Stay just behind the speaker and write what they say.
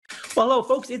Hello,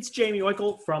 folks. It's Jamie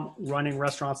Oikle from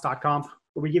runningrestaurants.com,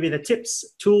 where we give you the tips,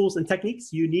 tools, and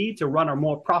techniques you need to run a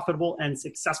more profitable and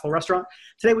successful restaurant.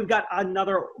 Today, we've got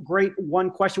another great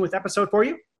one question with episode for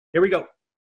you. Here we go.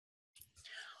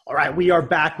 All right, we are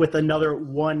back with another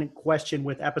one question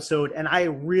with episode, and I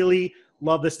really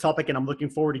love this topic, and I'm looking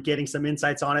forward to getting some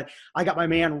insights on it. I got my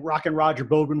man, Rockin' Roger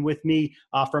Bowden, with me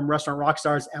from Restaurant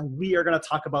Rockstars, and we are going to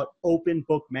talk about open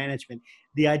book management,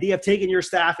 the idea of taking your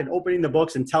staff and opening the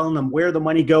books and telling them where the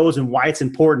money goes and why it's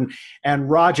important. And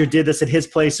Roger did this at his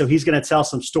place, so he's going to tell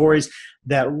some stories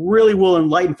that really will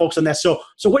enlighten folks on that. So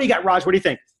what do you got, Roger? What do you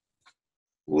think?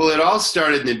 Well, it all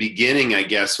started in the beginning, I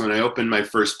guess, when I opened my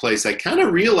first place. I kind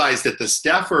of realized that the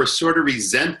staff are sort of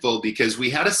resentful because we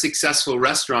had a successful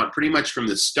restaurant pretty much from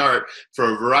the start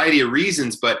for a variety of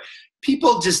reasons, but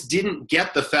people just didn't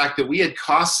get the fact that we had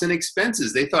costs and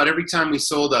expenses. They thought every time we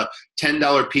sold a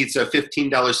 $10 pizza, a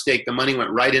 $15 steak, the money went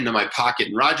right into my pocket,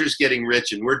 and Roger's getting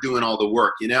rich and we're doing all the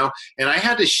work, you know? And I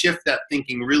had to shift that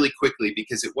thinking really quickly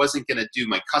because it wasn't going to do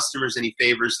my customers any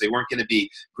favors. They weren't going to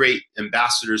be great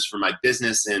ambassadors for my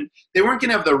business, and they weren't going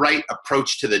to have the right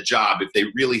approach to the job if they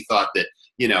really thought that,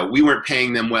 you know, we weren't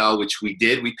paying them well, which we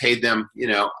did. We paid them, you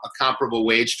know, a comparable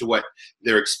wage to what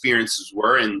their experiences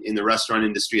were in the restaurant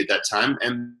industry at that time.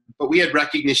 But we had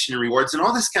recognition and rewards, and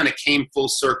all this kind of came full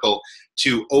circle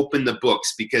to open the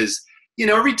books because, you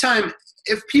know, every time,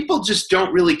 if people just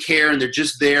don't really care and they're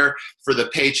just there for the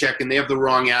paycheck and they have the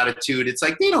wrong attitude, it's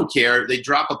like they don't care. They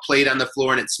drop a plate on the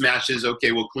floor and it smashes.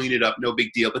 Okay, we'll clean it up. No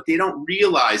big deal. But they don't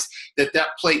realize that that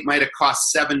plate might have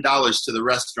cost $7 to the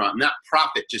restaurant, and that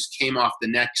profit just came off the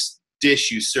next dish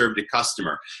you served a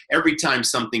customer every time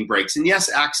something breaks. And yes,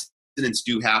 accidents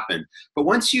do happen. But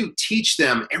once you teach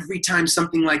them every time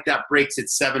something like that breaks,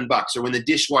 it's $7, or when the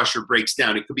dishwasher breaks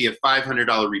down, it could be a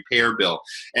 $500 repair bill.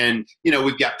 And, you know,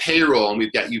 we've got payroll and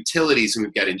we've got utilities and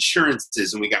we've got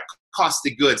insurances and we got cost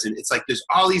of goods. And it's like there's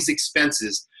all these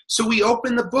expenses. So we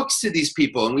opened the books to these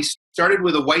people, and we started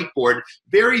with a whiteboard,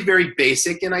 very, very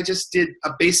basic. And I just did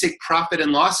a basic profit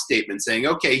and loss statement saying,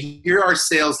 okay, here are our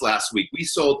sales last week. We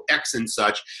sold X and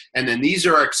such. And then these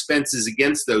are our expenses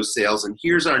against those sales. And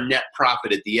here's our net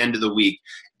profit at the end of the week.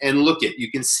 And look at,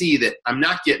 you can see that I'm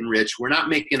not getting rich. We're not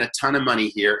making a ton of money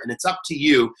here, and it's up to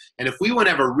you. And if we want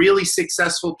to have a really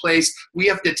successful place, we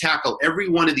have to tackle every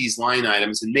one of these line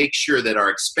items and make sure that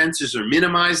our expenses are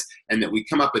minimized and that we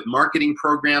come up with marketing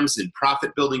programs and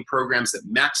profit building programs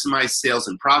that maximize sales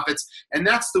and profits. And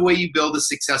that's the way you build a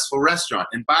successful restaurant.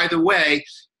 And by the way,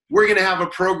 we're going to have a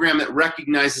program that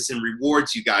recognizes and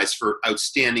rewards you guys for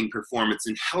outstanding performance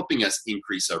and helping us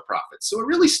increase our profits. So it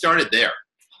really started there.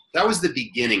 That was the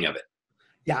beginning of it.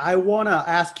 Yeah, I want to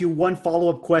ask you one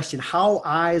follow-up question.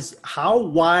 How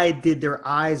wide did their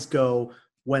eyes go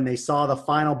when they saw the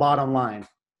final bottom line?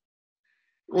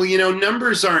 Well, you know,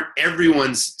 numbers aren't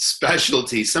everyone's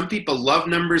specialty. Some people love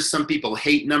numbers, some people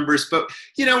hate numbers, but,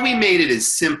 you know, we made it as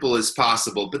simple as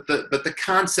possible, but the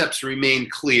concepts remained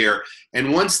clear.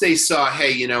 And once they saw,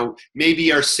 hey, you know,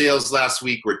 maybe our sales last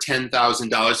week were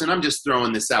 $10,000, and I'm just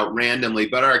throwing this out randomly,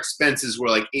 but our expenses were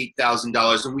like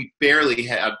 $8,000, and we barely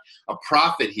had a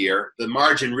profit here. The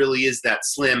margin really is that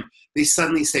slim. They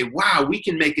suddenly say, wow, we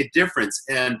can make a difference,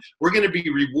 and we're going to be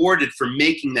rewarded for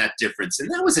making that difference. And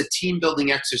that was a team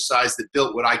building exercise that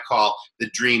built what I call the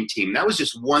dream team. That was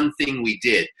just one thing we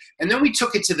did. And then we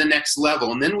took it to the next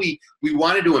level, and then we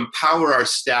wanted to empower our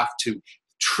staff to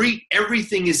treat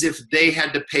everything as if they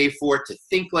had to pay for it, to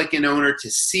think like an owner, to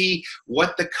see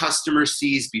what the customer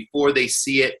sees before they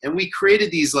see it. And we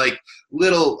created these like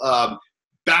little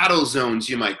battle zones,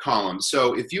 you might call them.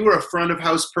 So if you were a front of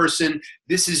house person,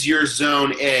 this is your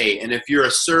zone A. And if you're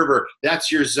a server,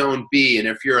 that's your zone B. And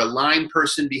if you're a line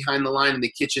person behind the line in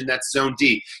the kitchen, that's zone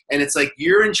D. And it's like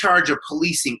you're in charge of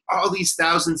policing all these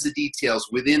thousands of details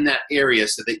within that area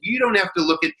so that you don't have to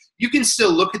look at, you can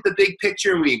still look at the big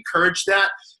picture, and we encourage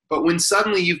that. But when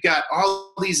suddenly you've got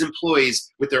all these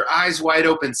employees with their eyes wide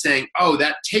open saying, oh,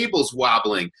 that table's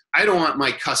wobbling. I don't want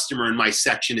my customer in my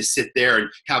section to sit there and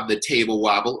have the table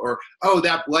wobble. Or, oh,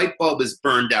 that light bulb is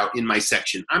burned out in my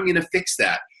section. I'm going to fix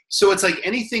that. So it's like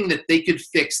anything that they could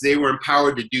fix, they were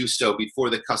empowered to do so before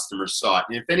the customer saw it.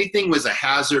 And if anything was a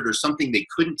hazard or something they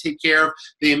couldn't take care of,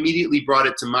 they immediately brought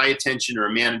it to my attention or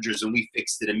a manager's, and we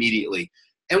fixed it immediately.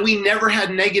 And we never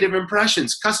had negative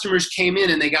impressions. Customers came in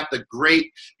and they got the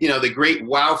great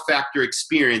wow factor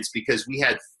experience because we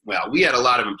had a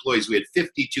lot of employees. We had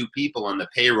 52 people on the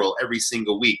payroll every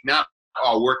single week. Not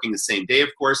all working the same day, of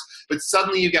course, but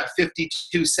suddenly you got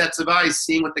 52 sets of eyes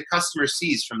seeing what the customer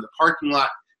sees from the parking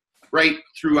lot right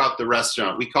throughout the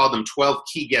restaurant. We called them 12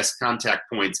 key guest contact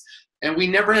points. And we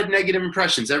never had negative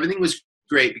impressions. Everything was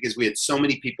great because we had so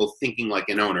many people thinking like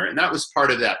an owner. And that was part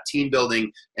of that team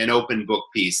building and open book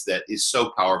piece that is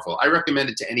so powerful. I recommend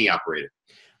it to any operator.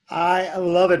 I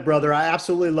love it, brother. I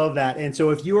absolutely love that. And so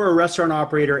if you are a restaurant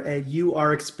operator and you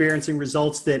are experiencing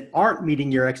results that aren't meeting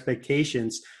your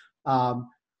expectations, go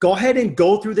ahead and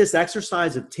go through this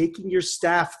exercise of taking your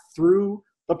staff through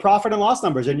the profit and loss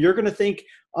numbers. And you're going to think,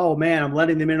 oh man, I'm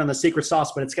letting them in on the secret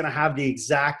sauce, but it's going to have the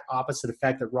exact opposite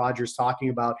effect that Roger's talking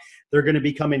about. They're going to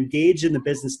become engaged in the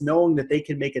business, knowing that they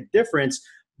can make a difference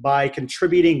by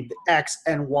contributing X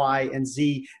and Y and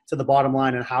Z to the bottom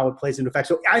line and how it plays into effect.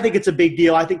 So I think it's a big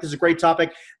deal. I think this is a great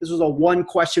topic. This was a one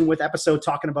question with episode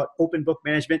talking about open book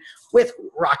management with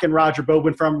Rockin' Roger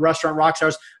Boban from Restaurant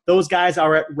Rockstars. Those guys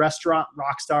are at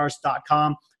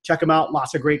restaurantrockstars.com. Check them out.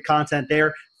 Lots of great content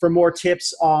there. For more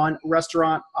tips on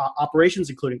restaurant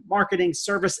operations, including marketing,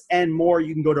 service, and more,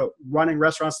 you can go to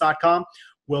runningrestaurants.com.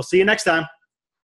 We'll see you next time.